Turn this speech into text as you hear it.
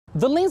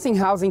The Lansing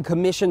Housing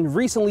Commission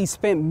recently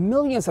spent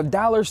millions of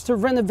dollars to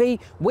renovate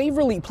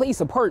Waverly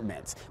Place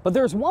apartments. But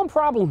there's one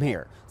problem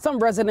here. Some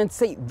residents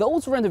say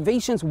those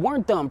renovations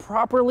weren't done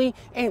properly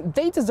and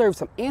they deserve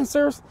some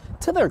answers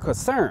to their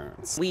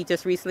concerns. We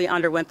just recently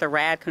underwent the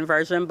RAD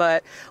conversion,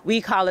 but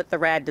we call it the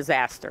RAD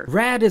disaster.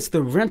 RAD is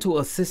the rental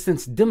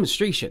assistance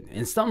demonstration,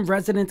 and some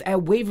residents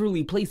at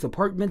Waverly Place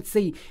apartments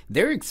say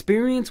their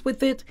experience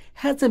with it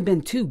hasn't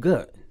been too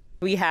good.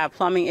 We have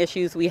plumbing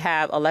issues, we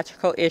have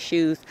electrical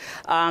issues.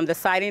 The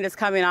siding is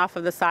coming off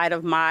of the side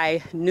of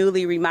my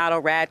newly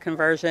remodeled RAD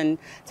conversion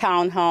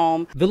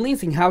townhome. The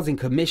Lansing Housing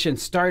Commission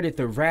started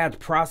the RAD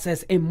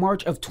process in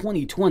March of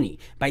 2020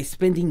 by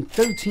spending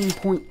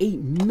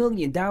 $13.8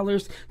 million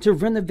to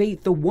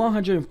renovate the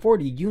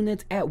 140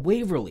 units at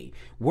Waverly.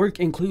 Work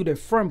included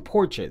front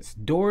porches,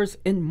 doors,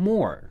 and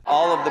more.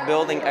 All of the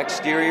building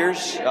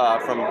exteriors,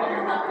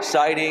 from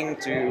siding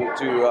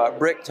to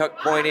brick tuck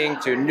pointing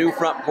to new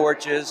front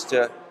porches,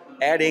 to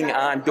adding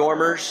on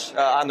dormers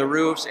on the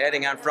roofs,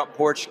 adding on front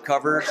porch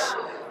covers,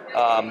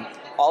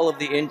 all of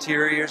the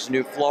interiors,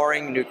 new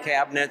flooring, new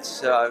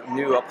cabinets,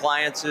 new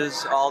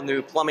appliances, all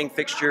new plumbing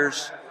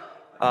fixtures,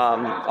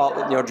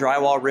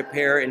 drywall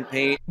repair and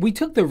paint. We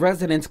took the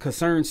residents'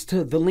 concerns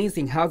to the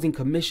Lansing Housing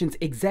Commission's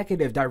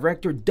Executive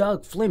Director,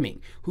 Doug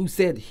Fleming, who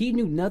said he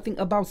knew nothing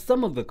about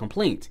some of the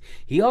complaints.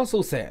 He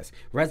also says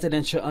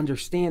residents should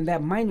understand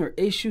that minor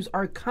issues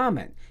are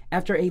common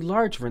after a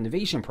large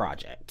renovation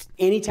project.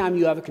 Anytime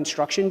you have a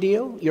construction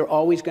deal, you're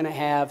always going to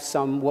have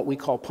some what we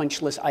call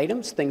punch list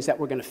items, things that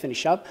we're going to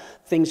finish up,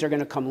 things are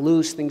going to come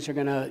loose, things are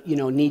going to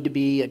need to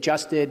be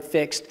adjusted,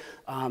 fixed.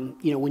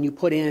 When you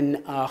put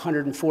in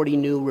 140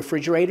 new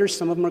refrigerators,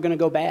 some of them are going to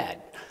go bad.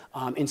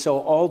 And so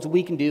all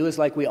we can do is,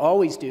 like we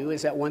always do,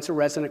 is that once a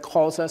resident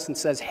calls us and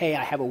says, hey,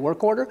 I have a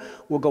work order,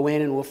 we'll go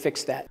in and we'll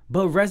fix that.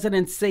 But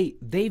residents say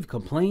they've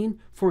complained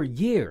for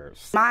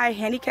years. My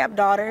handicapped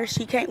daughter,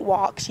 she can't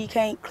walk, she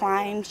can't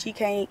climb, she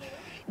can't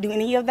do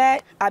any of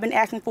that. I've been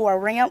asking for a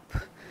ramp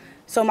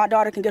so my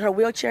daughter can get her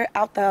wheelchair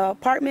out the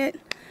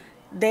apartment.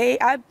 They've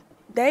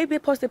been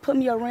supposed to put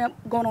me a ramp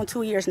going on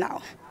 2 years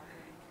now,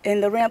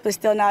 and the ramp is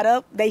still not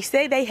up. They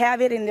say they have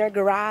it in their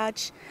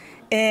garage,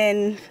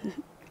 and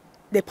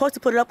they're supposed to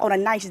put it up on a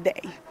nice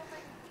day.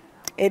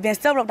 It's been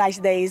several nice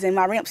days and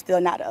my ramp's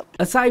still not up.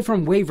 Aside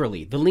from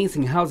Waverly, the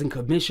Lansing Housing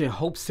Commission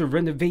hopes to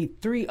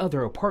renovate 3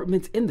 other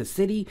apartments in the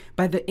city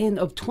by the end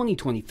of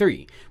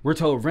 2023. We're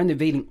told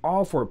renovating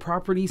all 4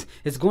 properties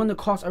is going to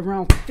cost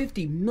around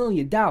 $50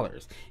 million,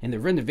 and the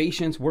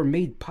renovations were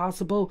made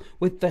possible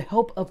with the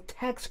help of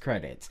tax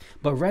credits.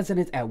 But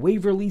residents at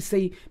Waverly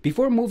say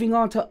before moving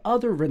on to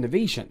other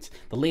renovations,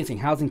 the Lansing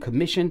Housing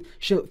Commission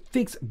should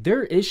fix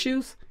their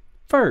issues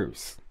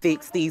first.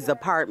 Fix these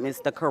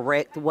apartments the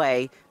correct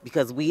way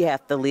because we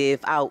have to live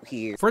out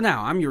here. For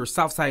now, I'm your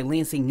Southside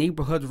Lansing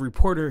neighborhood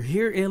reporter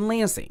here in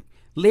Lansing,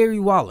 Larry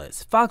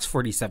Wallace, Fox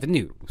 47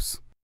 News.